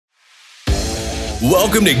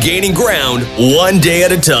Welcome to Gaining Ground, One Day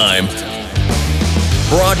at a Time.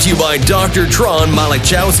 Brought to you by Dr. Tron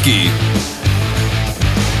Malachowski.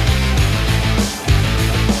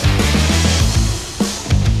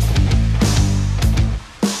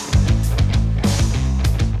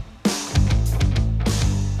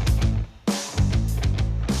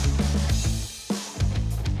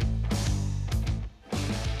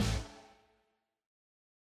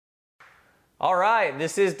 All right,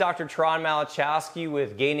 this is Dr. Tron Malachowski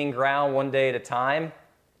with Gaining Ground, One Day at a Time.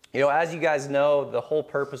 You know, as you guys know, the whole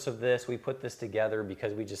purpose of this, we put this together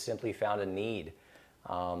because we just simply found a need.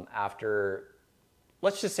 After,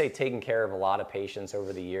 let's just say, taking care of a lot of patients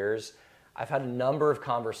over the years, I've had a number of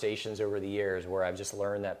conversations over the years where I've just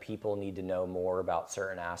learned that people need to know more about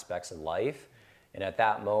certain aspects of life. And at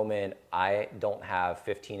that moment, I don't have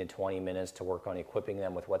 15 to 20 minutes to work on equipping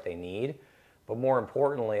them with what they need. But more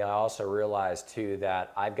importantly, I also realized too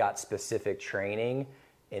that I've got specific training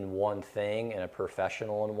in one thing and a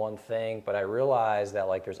professional in one thing, but I realized that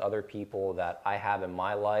like there's other people that I have in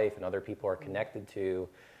my life and other people are connected to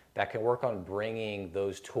that can work on bringing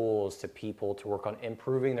those tools to people to work on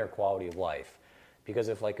improving their quality of life. Because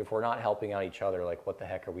if we're not helping out each other, like what the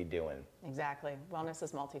heck are we doing? Exactly. Wellness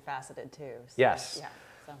is multifaceted too. So, yes.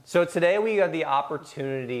 Yeah, so today we got the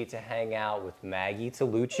opportunity to hang out with Maggie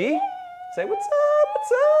Talucci. Say, what's up, what's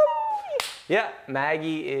up? Yeah,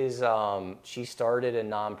 Maggie is, she started a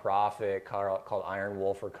nonprofit called Iron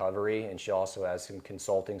Wolf Recovery, and she also has some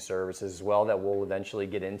consulting services as well that we'll eventually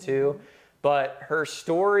get into. Mm-hmm. But her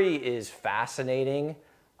story is fascinating.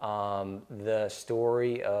 The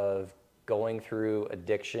story of going through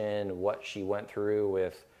addiction, what she went through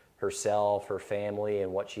with herself, her family,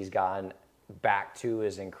 and what she's gotten back to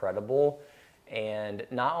is incredible. And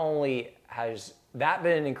not only has that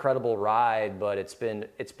been an incredible ride, but it's been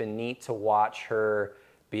neat to watch her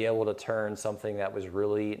be able to turn something that was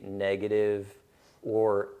really negative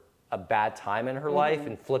or a bad time in her mm-hmm. life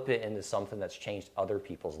and flip it into something that's changed other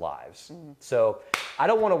people's lives. Mm-hmm. So I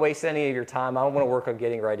don't want to waste any of your time. I don't want to work on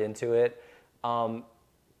getting right into it. Tell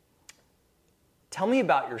me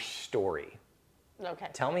about your story. Okay.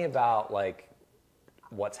 Tell me about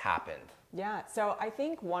what's happened. Yeah, so I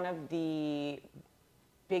think one of the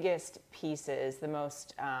biggest pieces, the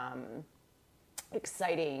most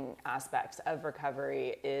exciting aspects of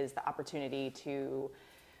recovery is the opportunity to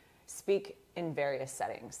speak in various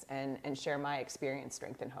settings and share my experience,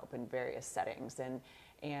 strength, and hope in various settings.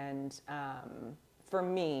 And for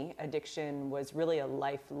me, addiction was really a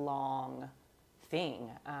lifelong thing.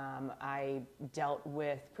 I dealt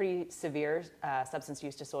with pretty severe substance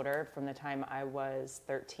use disorder from the time I was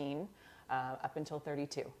 13 up until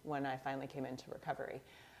 32 when I finally came into recovery.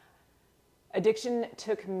 Addiction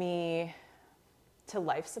took me to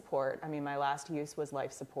life support. I mean, my last use was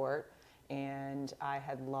life support, and I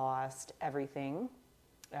had lost everything.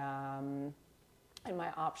 And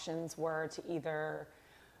my options were to either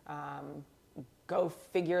go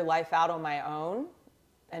figure life out on my own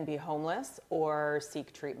and be homeless or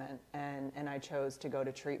seek treatment, and I chose to go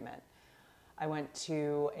to treatment. I went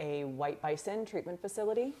to a White Bison treatment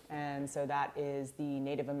facility, and so that is the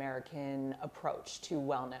Native American approach to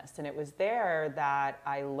wellness. And it was there that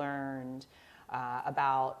I learned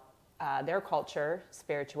about their culture,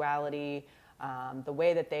 spirituality, the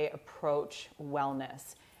way that they approach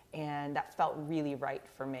wellness, and that felt really right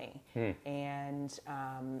for me. And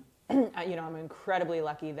I'm incredibly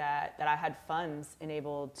lucky that I had funds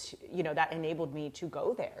that enabled me to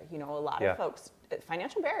go there. A lot of folks,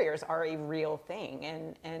 financial barriers are a real thing,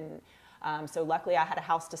 and so luckily I had a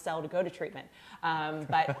house to sell to go to treatment.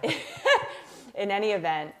 But in any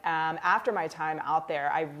event, after my time out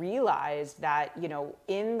there, I realized that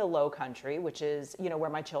in the Lowcountry, which is where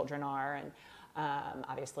my children are, and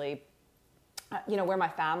obviously where my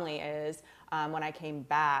family is. When I came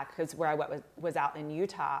back, because where I was out in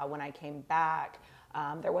Utah, when I came back,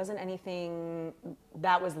 there wasn't anything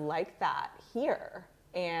that was like that here.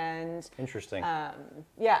 And interesting.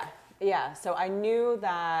 Yeah. So I knew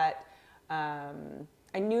that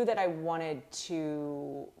I wanted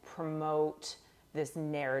to promote this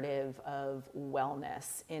narrative of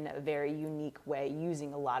wellness in a very unique way,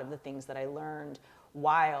 using a lot of the things that I learned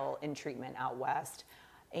while in treatment out west.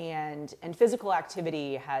 And physical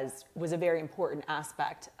activity was a very important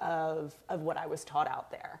aspect of what I was taught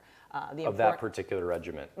out there. That particular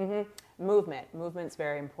regimen. Mm-hmm. Movement's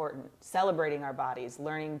very important. Celebrating our bodies,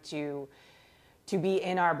 learning to be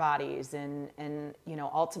in our bodies, and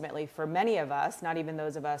ultimately for many of us, not even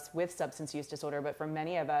those of us with substance use disorder, but for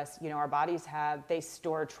many of us, our bodies they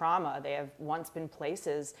store trauma. They have once been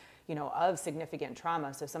places, of significant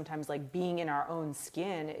trauma. So sometimes like being in our own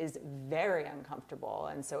skin is very uncomfortable.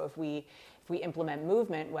 And so if we implement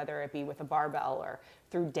movement, whether it be with a barbell or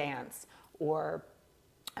through dance or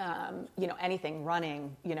anything,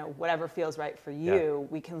 running, whatever feels right for you,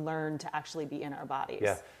 we can learn to actually be in our bodies.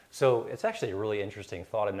 Yeah. So it's actually a really interesting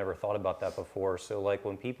thought. I've never thought about that before. So like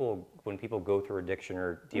when people go through addiction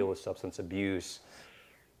or deal with substance abuse,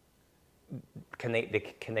 can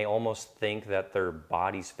they almost think that their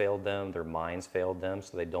bodies failed them, their minds failed them,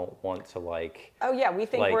 so they don't want to like? Oh yeah, we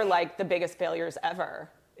think we're like the biggest failures ever.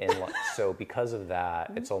 And so because of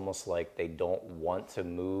that, it's almost like they don't want to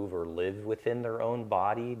move or live within their own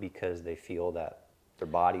body because they feel that their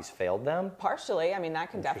bodies failed them? Partially. I mean, that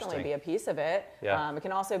can definitely be a piece of it. Yeah. It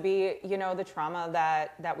can also be, the trauma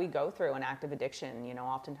that we go through in active addiction.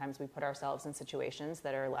 Oftentimes we put ourselves in situations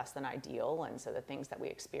that are less than ideal, and so the things that we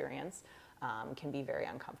experience can be very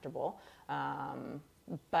uncomfortable.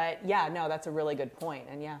 But yeah, no, that's a really good point.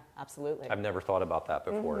 And yeah, absolutely. I've never thought about that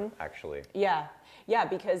before, actually. Yeah,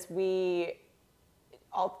 because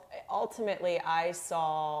ultimately I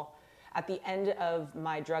saw at the end of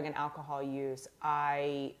my drug and alcohol use,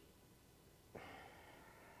 I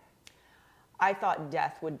thought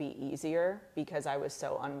death would be easier because I was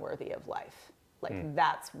so unworthy of life. Like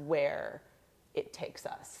that's where it takes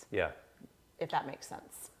us. Yeah. If that makes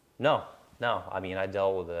sense. No. I mean, I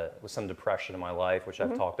dealt with some depression in my life, which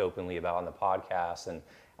I've talked openly about on the podcast, and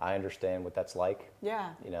I understand what that's like. Yeah.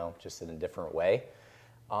 Just in a different way.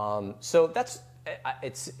 So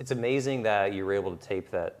it's amazing that you were able to take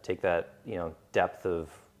that depth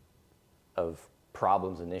of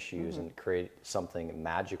problems and issues and create something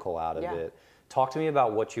magical out of it. Talk to me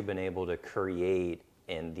about what you've been able to create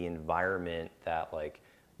in the environment that like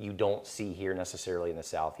you don't see here necessarily in the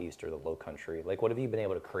Southeast or the Lowcountry. Like, what have you been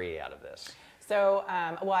able to create out of this? So,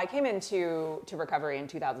 I came into recovery in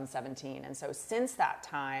 2017, and so since that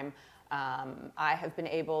time, I have been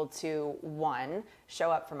able to, one, show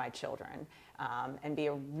up for my children, and be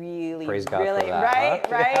a really, Praise God really, for that,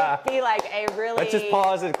 right? Yeah. Be like a really... Let's just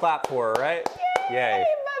pause and clap for her, right? Yay!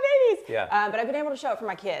 My babies! Yeah. But I've been able to show up for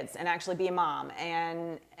my kids and actually be a mom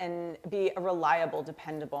and be a reliable,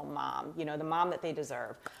 dependable mom, the mom that they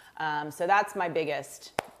deserve. So that's my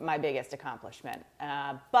biggest accomplishment.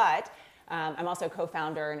 But I'm also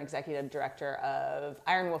co-founder and executive director of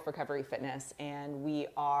Iron Wolf Recovery Fitness, and we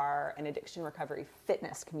are an addiction recovery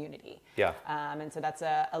fitness community. Yeah. And so that's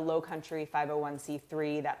a Lowcountry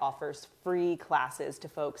 501c3 that offers free classes to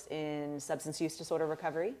folks in substance use disorder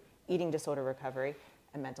recovery, eating disorder recovery,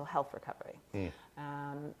 and mental health recovery.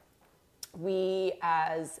 We,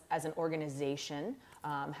 as an organization,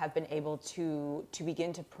 have been able to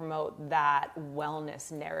begin to promote that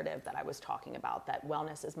wellness narrative that I was talking about. That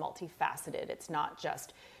wellness is multifaceted. It's not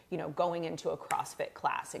just, going into a CrossFit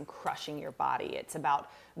class and crushing your body. It's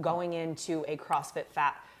about going into a CrossFit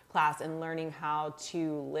class and learning how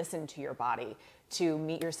to listen to your body, to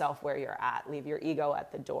meet yourself where you're at, leave your ego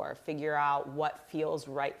at the door, figure out what feels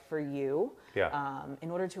right for you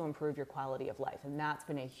in order to improve your quality of life. And that's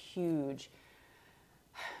been a huge,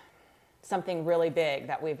 something really big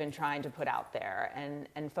that we've been trying to put out there,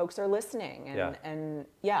 and folks are listening. And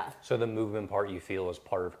So the movement part you feel is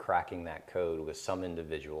part of cracking that code with some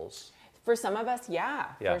individuals. For some of us,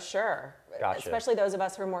 for sure. Gotcha. Especially those of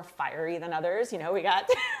us who are more fiery than others. We got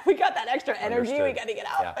that extra energy. Understood. We got to get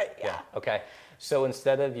out. Okay. So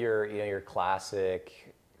instead of your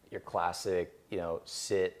classic,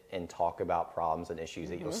 sit and talk about problems and issues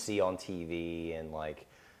that you'll see on TV, and like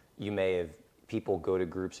you may have people go to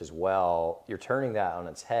groups as well, you're turning that on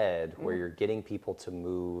its head, where you're getting people to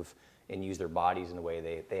move and use their bodies in a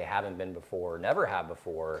way they haven't been before, never have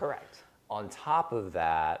before. Correct. On top of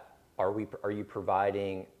that, are you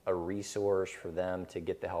providing a resource for them to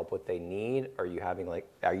get the help what they need? Are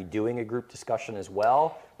you doing a group discussion as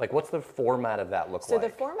well? Like, what's the format of that look like? So the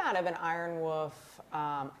format of an Iron Wolf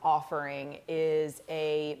offering is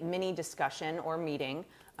a mini discussion or meeting,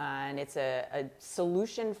 and it's a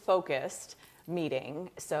solution-focused meeting.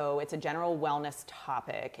 So it's a general wellness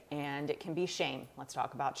topic, and it can be shame. Let's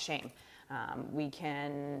talk about shame. We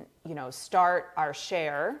can, start our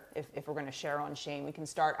share, if we're going to share on shame, we can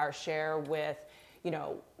start our share with,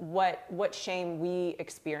 what shame we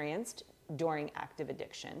experienced during active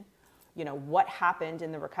addiction, what happened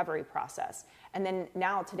in the recovery process, and then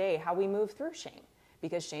now today, how we move through shame.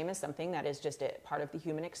 Because shame is something that is just a part of the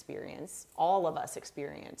human experience. All of us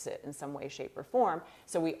experience it in some way, shape, or form.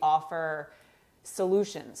 So we offer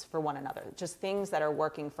solutions for one another, just things that are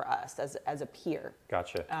working for us as a peer.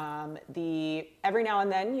 Gotcha. Every now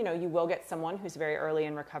and then, you will get someone who's very early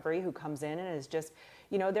in recovery who comes in and is just,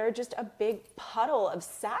 they're just a big puddle of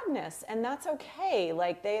sadness, and that's okay.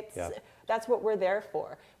 Like that's what we're there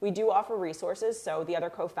for. We do offer resources. So the other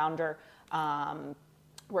co-founder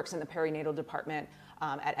works in the perinatal department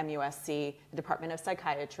at MUSC, the Department of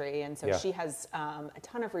Psychiatry, and so she has a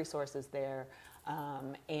ton of resources there.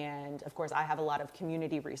 And of course, I have a lot of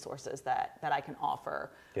community resources that I can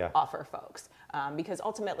offer folks. Because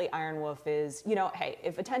ultimately, Iron Wolf is, hey,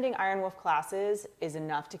 if attending Iron Wolf classes is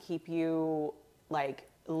enough to keep you like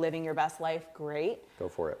living your best life, great. Go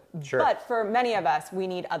for it. Sure. But for many of us, we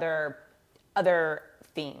need other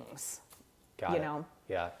things. Got it.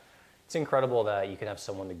 Yeah. It's incredible that you can have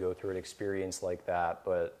someone to go through an experience like that,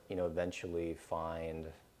 but eventually find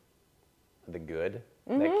the good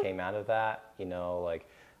that came out of that. Like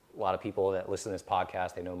a lot of people that listen to this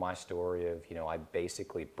podcast, they know my story of, I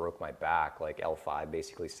basically broke my back, like L5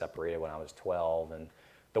 basically separated when I was 12, and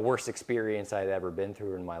the worst experience I'd ever been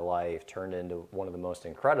through in my life turned into one of the most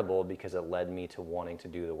incredible because it led me to wanting to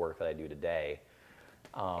do the work that I do today.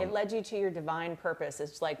 It led you to your divine purpose.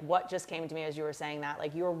 It's like what just came to me as you were saying that,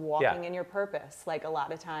 like you were walking in your purpose. Like a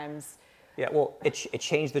lot of times. Yeah, well, it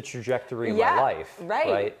changed the trajectory of my life,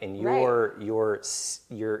 right? And you're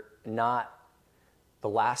not, the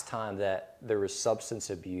last time that there was substance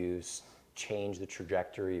abuse changed the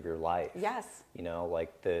trajectory of your life. Yes.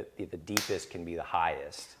 Like the deepest can be the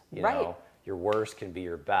highest. Right. Your worst can be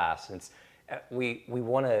your best. And we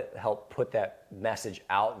want to help put that message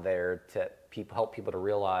out there to help people to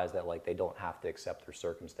realize that like they don't have to accept their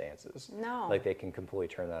circumstances. No. Like they can completely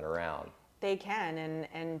turn that around. They can,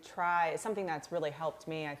 and try. Something that's really helped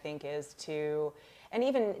me, I think, is to, and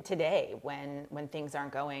even today when things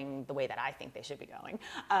aren't going the way that I think they should be going,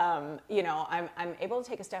 I'm able to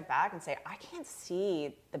take a step back and say, I can't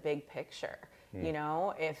see the big picture.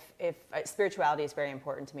 If spirituality is very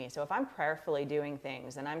important to me. So if I'm prayerfully doing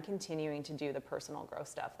things and I'm continuing to do the personal growth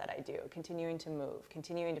stuff that I do, continuing to move,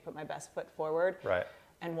 continuing to put my best foot forward,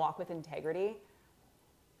 and walk with integrity,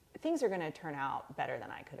 things are going to turn out better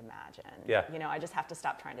than I could imagine. Yeah. I just have to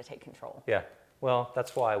stop trying to take control. Yeah. Well,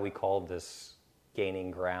 that's why we called this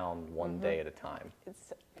gaining ground one day at a time.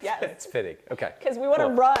 It's fitting. Okay. Because we want to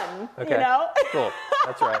run, Okay. Cool.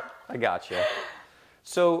 That's right. I got you.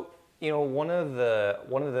 So, one of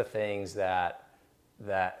the things that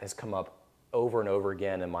has come up over and over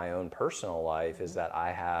again in my own personal life is that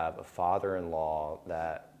I have a father-in-law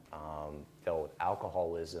that dealt with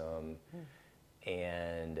alcoholism,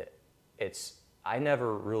 and I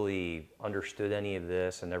never really understood any of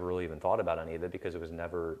this and never really even thought about any of it because it was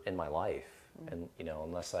never in my life. And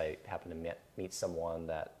unless I happened to meet someone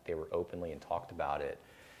that they were openly and talked about it.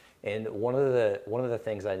 And one of the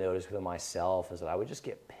things I noticed with myself is that I would just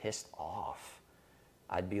get pissed off.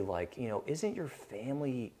 I'd be like, isn't your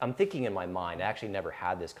family, I'm thinking in my mind, I actually never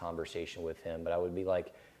had this conversation with him, but I would be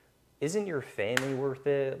like, isn't your family worth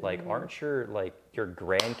it? Like, aren't your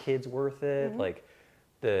grandkids worth it? Like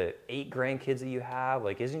the 8 grandkids that you have,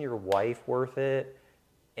 like, isn't your wife worth it?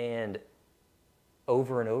 And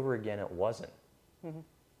over and over again, it wasn't.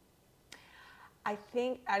 I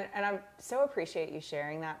think, and I so appreciate you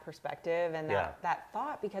sharing that perspective and that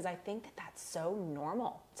thought, because I think that that's so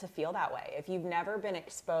normal to feel that way. If you've never been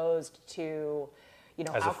exposed to,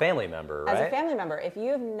 as a family member, right? As a family member, if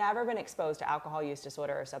you've never been exposed to alcohol use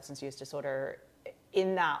disorder or substance use disorder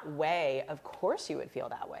in that way, of course you would feel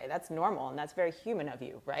that way. That's normal, and that's very human of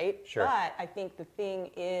you, right? Sure. But I think the thing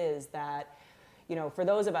is that, for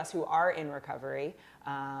those of us who are in recovery,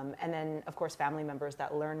 and then, of course, family members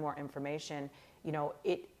that learn more information,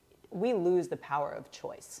 we lose the power of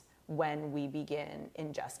choice when we begin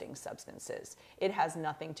ingesting substances. It has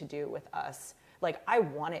nothing to do with us. Like, I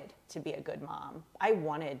wanted to be a good mom. I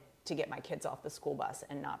wanted to get my kids off the school bus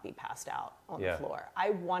and not be passed out on the floor. I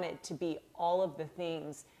wanted to be all of the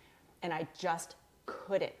things, and I just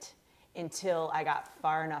couldn't until I got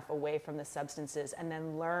far enough away from the substances and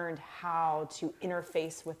then learned how to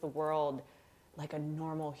interface with the world like a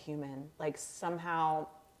normal human. Like, somehow,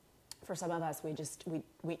 for some of us, we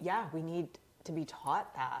need to be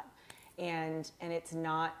taught that. And it's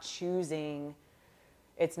not choosing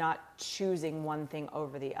one thing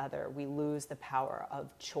over the other. We lose the power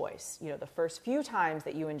of choice. The first few times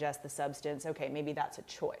that you ingest the substance, okay, maybe that's a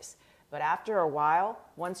choice. But after a while,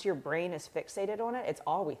 once your brain is fixated on it, it's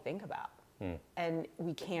all we think about. And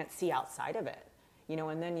we can't see outside of it.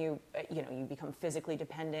 And then you become physically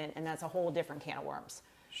dependent, and that's a whole different can of worms.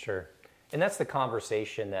 Sure. And that's the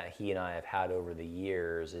conversation that he and I have had over the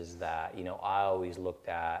years, is that, I always looked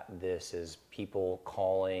at this as people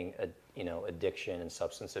calling, addiction and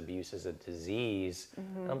substance abuse as a disease.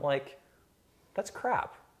 Mm-hmm. And I'm like, that's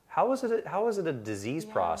crap. How is it a disease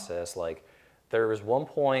process? Like, there was one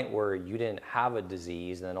point where you didn't have a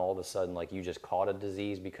disease, and then all of a sudden, like, you just caught a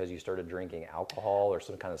disease because you started drinking alcohol or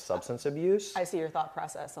some kind of substance abuse. I see your thought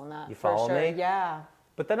process on that. You follow me? Yeah.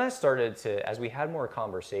 But then I started to, as we had more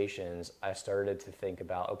conversations, I started to think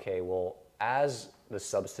about, okay, well, as the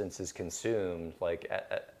substance is consumed, like,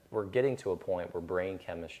 we're getting to a point where brain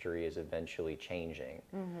chemistry is eventually changing.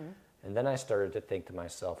 Mm-hmm. And then I started to think to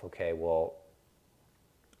myself, okay, well,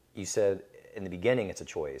 you said in the beginning it's a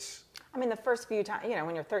choice. I mean, the first few times,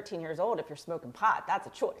 when you're 13 years old, if you're smoking pot, that's a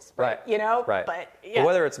choice, right? Right. But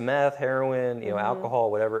whether it's meth, heroin,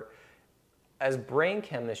 alcohol, whatever, as brain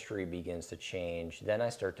chemistry begins to change, then I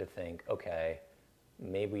start to think, okay,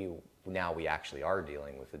 maybe now we actually are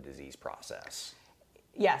dealing with a disease process.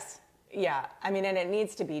 Yes. Yeah. I mean, and it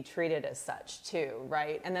needs to be treated as such too,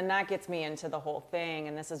 right? And then that gets me into the whole thing,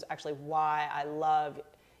 and this is actually why I love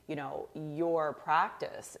your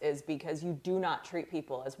practice, is because you do not treat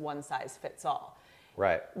people as one size fits all.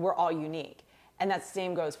 Right. We're all unique. And that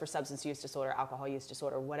same goes for substance use disorder, alcohol use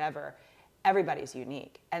disorder, whatever. Everybody's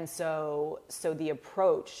unique. And so the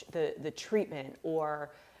approach, the treatment or,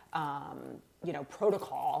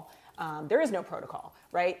 protocol, there is no protocol,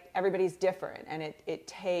 right? Everybody's different. And it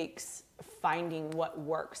takes finding what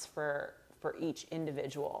works for each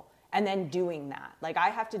individual and then doing that. Like, I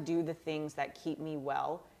have to do the things that keep me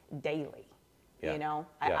well daily.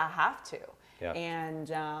 I have to. Yeah.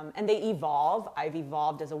 And they evolve. I've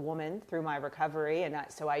evolved as a woman through my recovery, and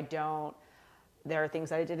there are things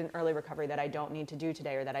that I did in early recovery that I don't need to do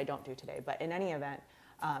today, or that I don't do today. But in any event,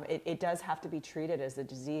 it does have to be treated as a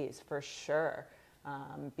disease for sure,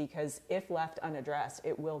 because if left unaddressed,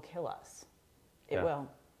 it will kill us. It will.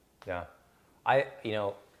 Yeah.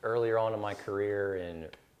 Earlier on in my career, and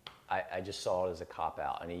I just saw it as a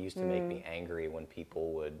cop-out, and it used to make me angry when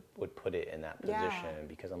people would put it in that position,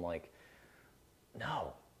 because I'm like,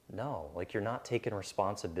 no, like, you're not taking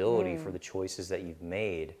responsibility for the choices that you've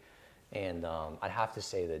made. And I'd have to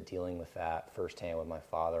say that dealing with that firsthand with my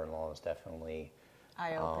father-in-law is definitely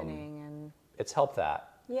eye-opening, and it's helped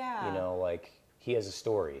that. Yeah. Like, he has a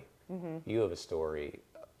story, you have a story,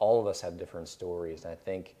 all of us have different stories, and I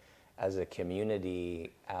think as a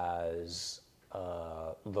community, as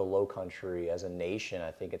the Lowcountry, as a nation,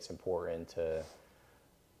 I think it's important to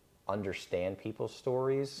understand people's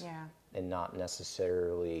stories. Yeah. And not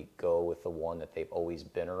necessarily go with the one that they've always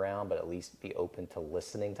been around, but at least be open to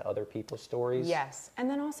listening to other people's stories. Yes. And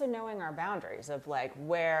then also knowing our boundaries of, like,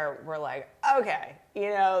 where we're like, okay,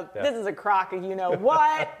 this is a crock of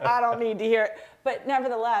what, I don't need to hear it. But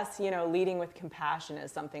nevertheless, leading with compassion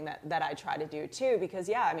is something that I try to do too, because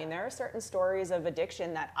there are certain stories of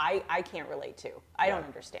addiction that I can't relate to. I don't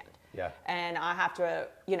understand. Yeah. And I have to,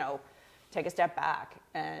 take a step back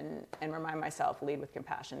and remind myself, lead with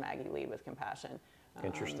compassion, Maggie, lead with compassion.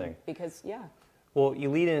 Interesting. Because, Well, you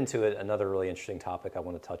lead into it. Another really interesting topic I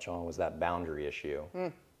want to touch on was that boundary issue.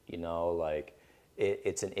 Like,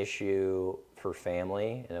 it's an issue for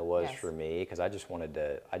family, and it was for me, because I just wanted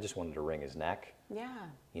to wring his neck. Yeah.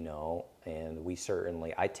 And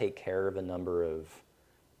I take care of a number of,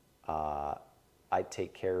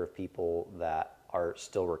 people that are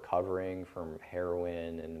still recovering from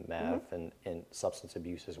heroin and meth and substance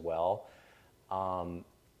abuse as well.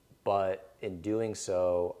 But in doing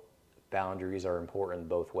so, boundaries are important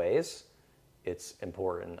both ways. It's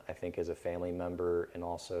important, I think, as a family member, and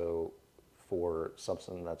also for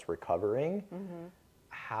something that's recovering. Mm-hmm.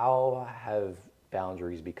 How have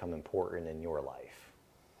boundaries become important in your life?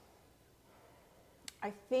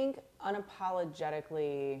 I think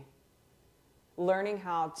learning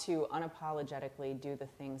how to unapologetically do the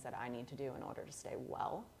things that I need to do in order to stay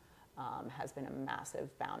well has been a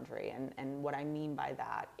massive boundary. And what I mean by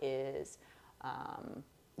that is,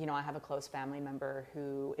 I have a close family member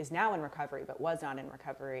who is now in recovery, but was not in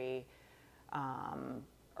recovery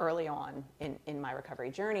early on in my recovery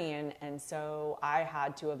journey. And so I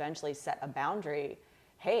had to eventually set a boundary.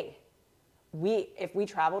 Hey, if we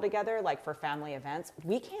travel together, like for family events,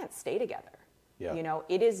 we can't stay together. Yeah.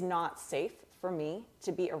 It is not safe for me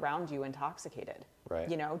to be around you intoxicated. Right.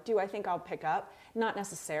 Do I think I'll pick up? Not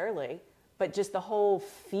necessarily, but just the whole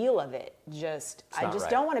feel of it, I just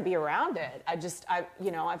don't want to be around it.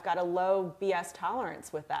 I've got a low BS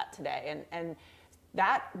tolerance with that today. And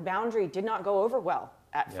that boundary did not go over well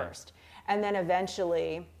at first. And then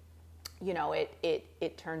eventually,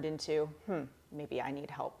 it turned into, maybe I need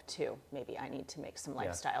help too. Maybe I need to make some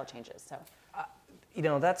lifestyle changes. So,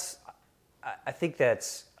 I think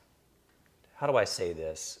that's, how do I say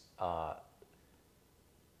this? I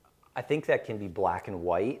think that can be black and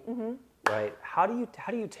white, right? How do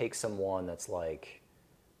you take someone that's like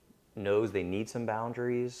knows they need some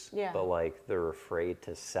boundaries, but like they're afraid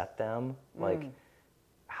to set them? Like,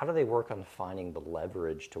 how do they work on finding the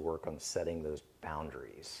leverage to work on setting those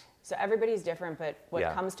boundaries? So everybody's different, but what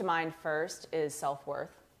comes to mind first is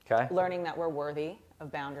self-worth. Okay. Learning that we're worthy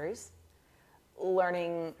of boundaries.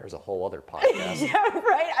 Learning. There's a whole other podcast. Yeah,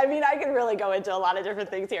 right? I mean, I can really go into a lot of different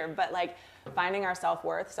things here, but like finding our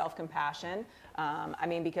self-worth, self-compassion.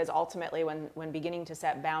 Because ultimately when beginning to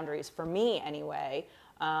set boundaries, for me anyway,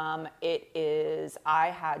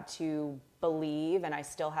 I had to believe, and I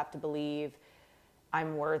still have to believe,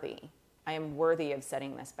 I'm worthy. I am worthy of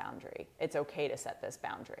setting this boundary. It's okay to set this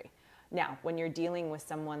boundary. Now, when you're dealing with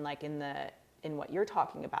someone like in what you're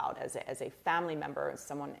talking about as a family member,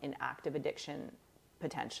 someone in active addiction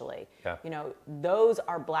potentially, those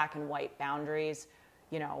are black and white boundaries.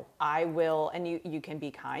 I will, and you can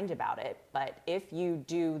be kind about it, but if you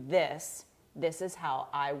do this is how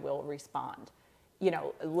I will respond.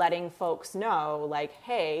 Letting folks know, like,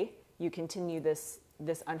 hey, you continue this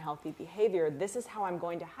unhealthy behavior, this is how I'm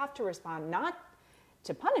going to have to respond, not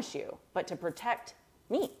to punish you, but to protect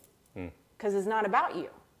me, because it's not about you.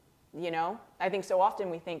 I think so often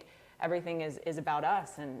we think everything is about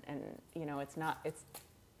us, and it's not. It's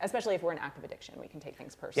especially if we're in active addiction, we can take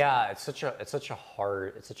things personally. Yeah, it's such a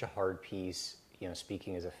hard piece.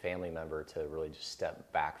 Speaking as a family member, to really just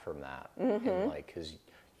step back from that, and like, because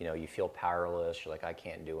you feel powerless. You're like, I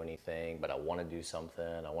can't do anything, but I want to do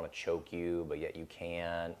something. I want to choke you, but yet you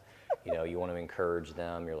can't. You want to encourage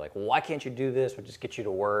them. You're like, well, why can't you do this? We'll just get you to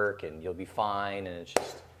work, and you'll be fine. And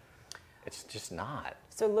it's just not.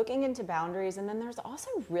 So looking into boundaries, and then there's also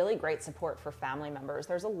really great support for family members.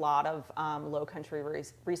 There's a lot of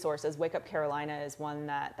Lowcountry resources. Wake Up Carolina is one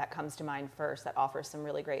that comes to mind first, that offers some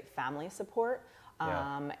really great family support.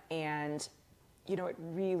 And it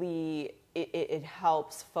really it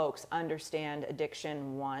helps folks understand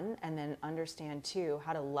addiction, one, and then understand two,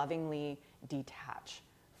 how to lovingly detach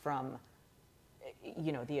from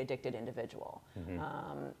the addicted individual.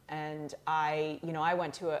 And I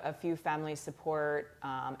went to a few family support.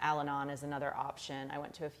 Al-Anon is another option. I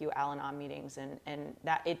went to a few Al-Anon meetings, and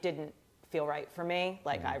that it didn't feel right for me.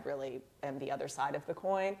 Like, I really am the other side of the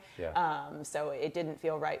coin. So it didn't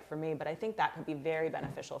feel right for me, but I think that could be very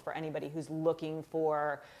beneficial for anybody who's looking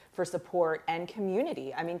for support and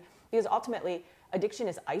community. I mean, because ultimately, addiction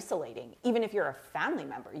is isolating. Even if you're a family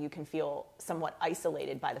member, you can feel somewhat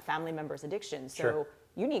isolated by the family member's addiction. So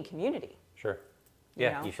you need community. Sure.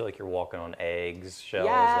 Yeah, you feel like you're walking on eggshells,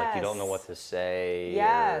 Yes. like you don't know what to say,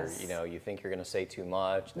 Yes. or you think you're going to say too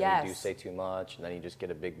much, then you do say too much, and then you just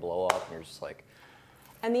get a big blow up, and you're just like...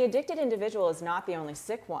 And the addicted individual is not the only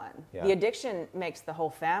sick one. Yeah. The addiction makes the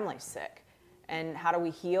whole family sick. And how do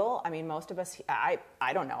we heal? I mean, most of us, I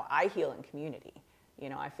don't know, I heal in community.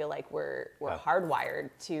 I feel like we're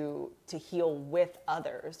hardwired to heal with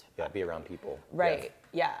others. Yeah, be around people. Right.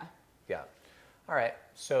 Yeah. All right.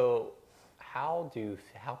 So how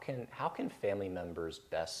can family members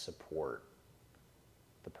best support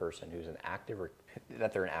the person who's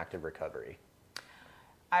they're in active recovery?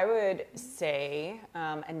 I would say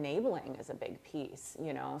enabling is a big piece.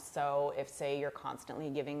 So if, say, you're constantly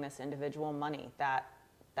giving this individual money,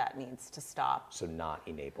 that needs to stop. So not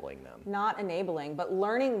enabling them. Not enabling, but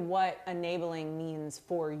learning what enabling means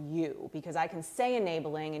for you. Because I can say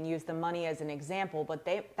enabling and use the money as an example, but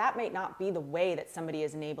that may not be the way that somebody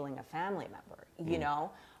is enabling a family member.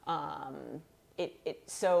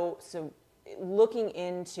 So looking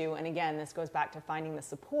into, and again, this goes back to finding the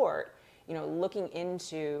support. Looking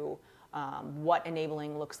into what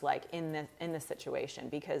enabling looks like in this situation,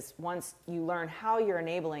 because once you learn how you're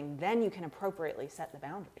enabling, then you can appropriately set the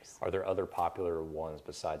boundaries. Are there other popular ones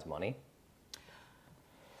besides money?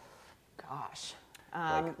 Gosh,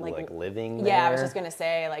 like living there? Yeah, I was just gonna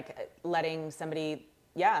say, like, letting somebody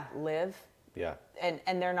live. Yeah.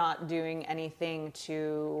 And they're not doing anything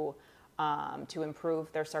to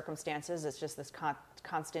improve their circumstances. It's just this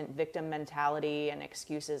constant victim mentality and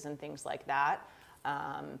excuses and things like that.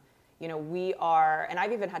 We are, and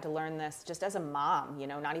I've even had to learn this just as a mom,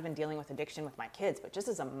 not even dealing with addiction with my kids, but just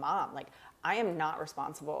as a mom, like, I am not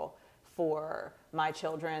responsible for my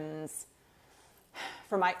children's,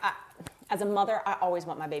 as a mother, I always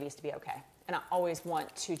want my babies to be okay. And I always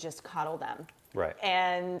want to just cuddle them. Right.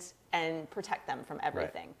 And protect them from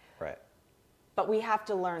everything. Right. But we have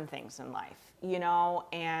to learn things in life,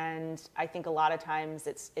 and I think a lot of times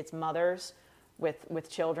it's mothers with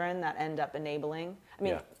children that end up enabling. I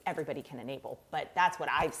mean, Yeah. everybody can enable, but that's what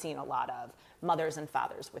I've seen a lot of, mothers and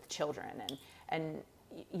fathers with children. And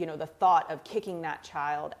you know, the thought of kicking that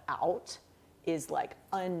child out is like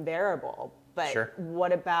unbearable. But Sure.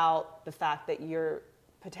 what about the fact that you're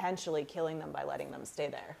potentially killing them by letting them stay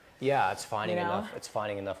there? Yeah, it's finding You know? enough. It's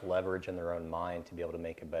finding enough leverage in their own mind to be able to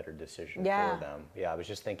make a better decision Yeah. for them. Yeah, I was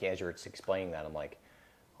just thinking as you were explaining that, I'm like,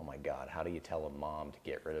 oh my God, how do you tell a mom to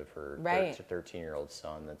get rid of her Right. 13-year-old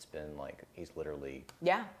son that's been like, he's literally,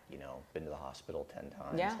 Yeah. you know, been to the hospital 10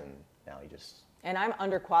 times, Yeah. and now he just. And I'm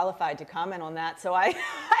underqualified to comment on that, so I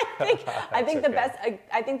think okay. I think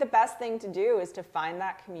the best thing to do is to find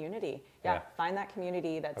that community. Yeah, Yeah. find that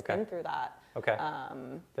community that's Okay. been through that. Okay,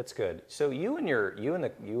 that's good. So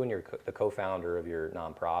the co-founder of your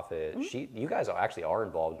nonprofit, Mm-hmm. you guys actually are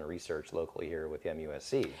involved in research locally here with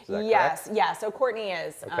MUSC. Is that Yes, correct? yeah. So Courtney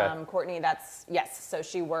is. Okay. Courtney, yes. So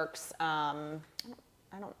she works. I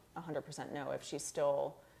don't 100% know if she's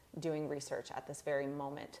still doing research at this very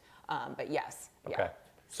moment, but yes. Okay. Yeah.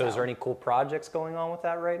 So is there any cool projects going on with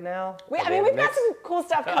that right now? We've got some cool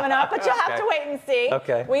stuff coming up, but you'll have to wait and see.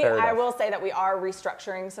 Okay, fair I enough. will say that we are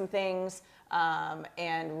restructuring some things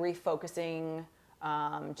and refocusing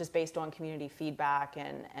just based on community feedback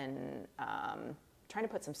and trying to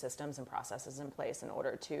put some systems and processes in place in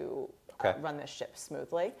order to Okay. run this ship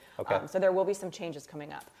smoothly. Okay. So there will be some changes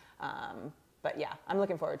coming up. But yeah, I'm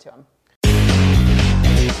looking forward to them.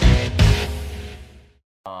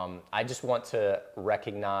 I just want to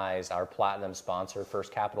recognize our platinum sponsor,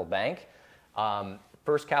 First Capital Bank.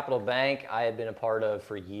 First Capital Bank, I had been a part of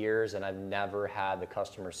for years, and I've never had the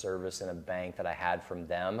customer service in a bank that I had from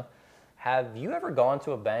them. Have you ever gone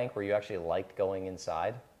to a bank where you actually liked going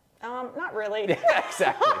inside? Not really.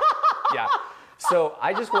 Exactly. Yeah. So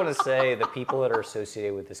I just want to say the people that are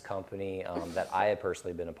associated with this company that I have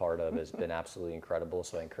personally been a part of has been absolutely incredible.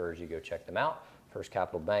 So I encourage you to go check them out. First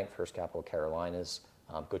Capital Bank, First Capital Carolinas.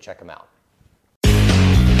 Go check them out.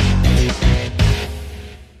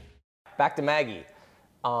 Back to Maggie.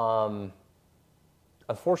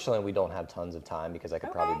 Unfortunately, we don't have tons of time because I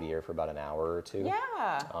could probably be here for about an hour or two.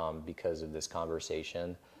 Yeah. Because of this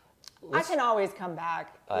conversation. I can always come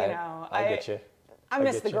back. I get you. I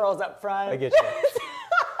miss get the you. girls up front. I get you.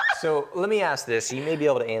 So let me ask this. You may be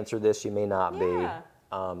able to answer this. You may not be. Yeah.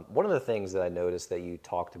 One of the things that I noticed that you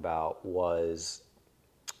talked about was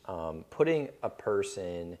putting a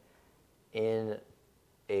person in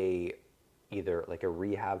either like a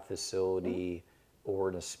rehab facility or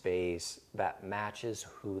in a space that matches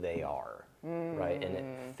who they are, right? And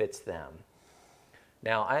it fits them.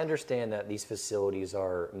 Now, I understand that these facilities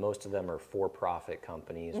most of them are for-profit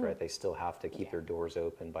companies, right? They still have to keep their doors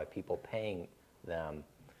open by people paying them.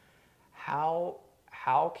 How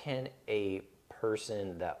can a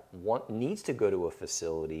person that needs to go to a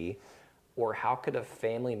facility, or how could a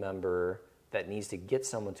family member that needs to get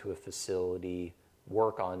someone to a facility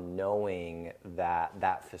work on knowing that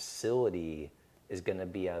that facility is going to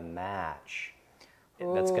be a match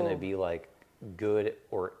that's going to be like good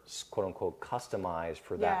or quote unquote customized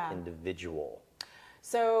for that individual?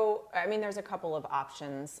 So, I mean, there's a couple of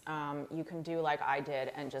options. You can do like I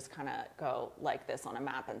did and just kind of go like this on a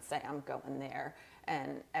map and say, I'm going there.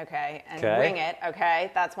 And bring it.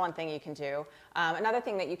 Okay, that's one thing you can do. Another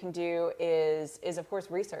thing that you can do is of course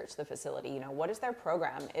research the facility. You know, what is their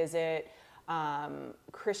program? Is it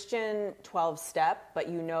Christian 12-step, but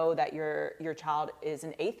you know that your child is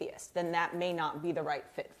an atheist? Then that may not be the right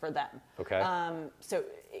fit for them. Okay. So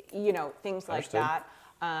you know, things like Understood.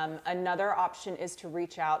 that. Another option is to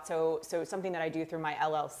reach out. So something that I do through my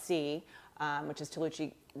LLC, which is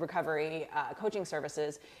Talucci Recovery Coaching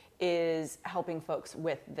Services, is helping folks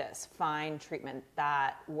with this, find treatment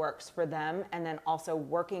that works for them, and then also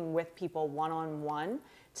working with people one-on-one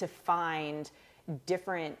to find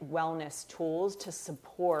different wellness tools to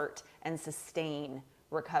support and sustain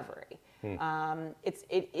recovery. It's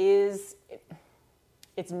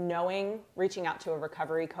reaching out to a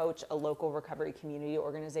recovery coach, a local recovery community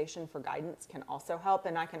organization for guidance can also help.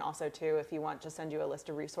 And I can also too, if you want, just send you a list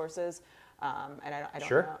of resources. And I don't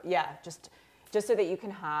Sure. know. Yeah, just so that you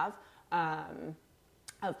can have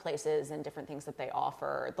of places and different things that they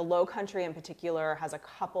offer. The Lowcountry in particular has a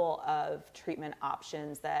couple of treatment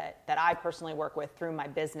options that I personally work with through my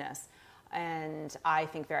business. And I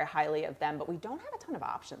think very highly of them, but we don't have a ton of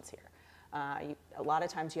options here. A lot of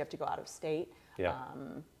times you have to go out of state. Yeah.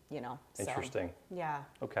 You know. Interesting. So, yeah.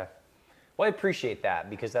 Okay. Well, I appreciate that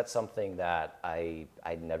because that's something that I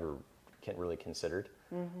never really considered.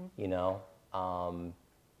 You know. All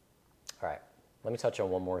right. Let me touch on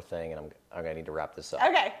one more thing, and I'm gonna need to wrap this up.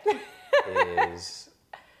 Okay. Is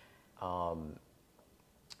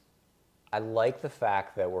I like the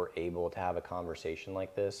fact that we're able to have a conversation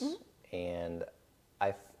like this. And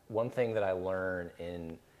one thing that I learned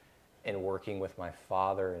in working with my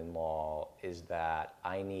father-in-law is that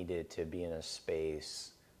I needed to be in a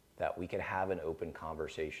space that we could have an open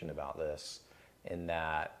conversation about this, and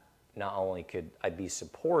that not only could I be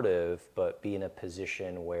supportive, but be in a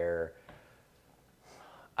position where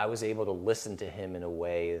I was able to listen to him in a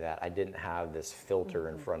way that I didn't have this filter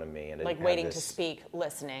in front of me. And like waiting to speak,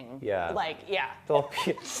 listening. Yeah. Like, yeah.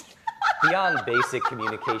 Beyond basic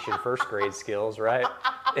communication, first grade skills, right?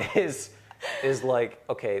 Is like,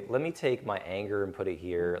 okay, let me take my anger and put it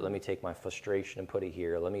here. Let me take my frustration and put it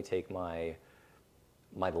here. Let me take my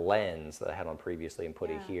lens that I had on previously and put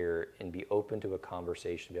it here, and be open to a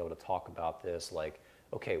conversation, be able to talk about this. Like,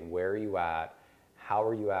 okay, where are you at? How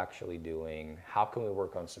are you actually doing? How can we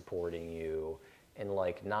work on supporting you? And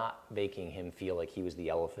like not making him feel like he was the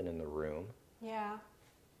elephant in the room. Yeah.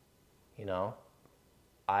 You know,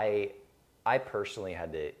 I personally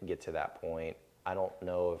had to get to that point. I don't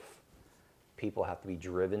know if people have to be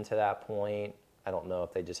driven to that point. I don't know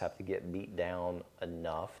if they just have to get beat down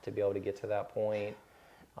enough to be able to get to that point.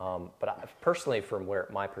 But personally, from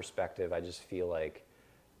my perspective, I just feel like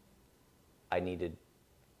I needed,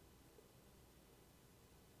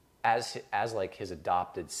 as like his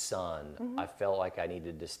adopted son, I felt like I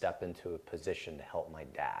needed to step into a position to help my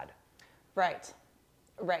dad. Right.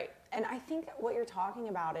 And I think what you're talking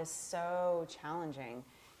about is so challenging.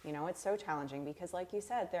 You know, it's so challenging because, like you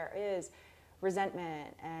said, there is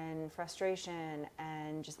resentment and frustration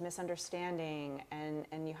and just misunderstanding,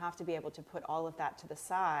 and you have to be able to put all of that to the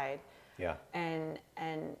side. Yeah. And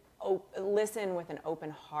listen with an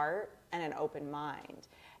open heart and an open mind.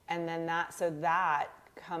 And then that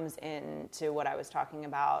comes into what I was talking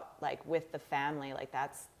about, like with the family. Like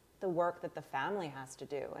that's the work that the family has to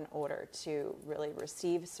do in order to really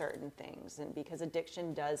receive certain things, and because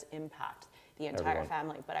addiction does impact the entire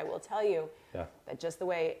family. But I will tell you that just the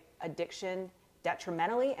way addiction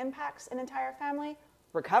detrimentally impacts an entire family,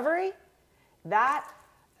 recovery, that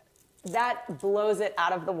blows it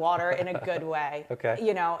out of the water in a good way. Okay.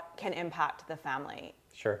 You know, can impact the family.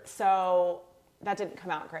 Sure. So that didn't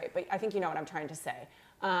come out great, but I think you know what I'm trying to say.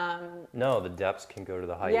 No, the depths can go to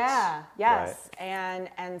the heights. Yeah, yes. Right.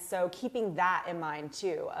 And so keeping that in mind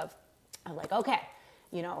too, of like, okay,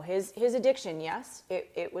 you know, his addiction, yes,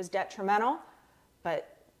 it was detrimental,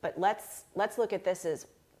 but let's look at this as,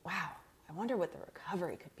 wow, I wonder what the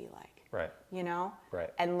recovery could be like. Right. You know?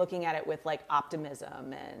 Right. And looking at it with like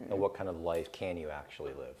optimism and what kind of life can you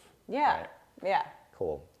actually live? Yeah. Right? Yeah.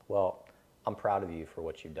 Cool. Well, I'm proud of you for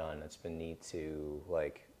what you've done. It's been neat to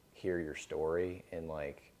like hear your story, and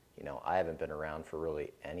like, you know, I haven't been around for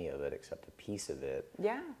really any of it except a piece of it.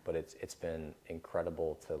 Yeah. But it's been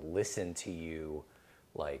incredible to listen to you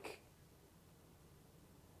like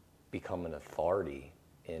become an authority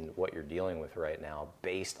in what you're dealing with right now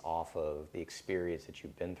based off of the experience that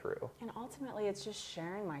you've been through. And ultimately it's just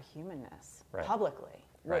sharing my humanness publicly.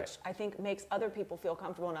 Right. Which I think makes other people feel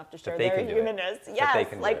comfortable enough to share they their can do humanness. it.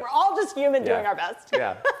 Yes, like we're all just human doing Yeah. our best.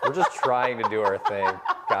 Yeah, we're just trying to do our thing.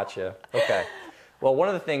 Gotcha. Okay. Well, one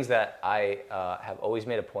of the things that I have always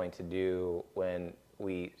made a point to do when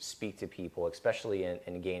we speak to people, especially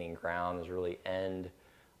in gaining ground, is really end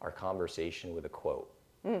our conversation with a quote.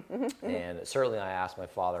 And certainly I asked my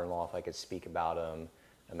father-in-law if I could speak about him,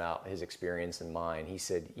 about his experience and mine. He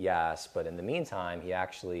said yes, but in the meantime, he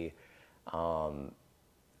actually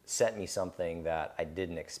sent me something that I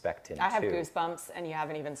didn't expect him to. I have goosebumps, and you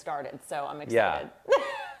haven't even started, so I'm excited.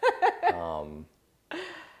 Yeah.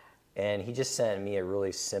 And he just sent me a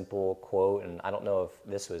really simple quote, and I don't know if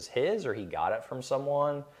this was his or he got it from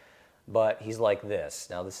someone, but he's like this.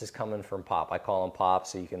 Now, this is coming from Pop. I call him Pop,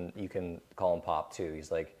 so you can call him Pop too.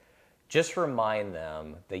 He's like, just remind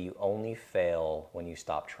them that you only fail when you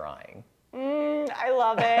stop trying. I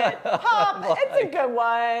love it. Pop, it's a good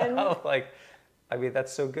one. I'm like, I mean,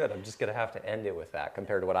 that's so good. I'm just going to have to end it with that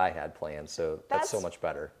compared to what I had planned. So that's so much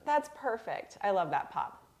better. That's perfect. I love that,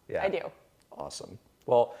 Pop. Yeah. I do. Awesome.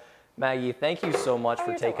 Well, Maggie, thank you so much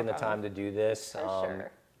for you're so taking the welcome. time to do this. For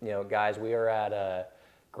sure. You know, guys, we are at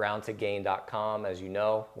groundtogain.com. As you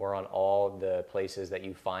know, we're on all the places that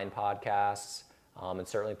you find podcasts, and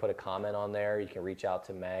certainly put a comment on there. You can reach out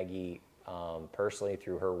to Maggie personally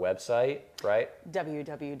through her website, right?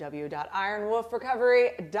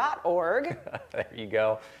 www.ironwolfrecovery.org. There you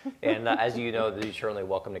go. And as you know, you're certainly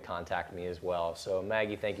welcome to contact me as well. So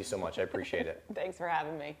Maggie, thank you so much. I appreciate it. Thanks for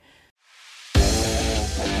having me.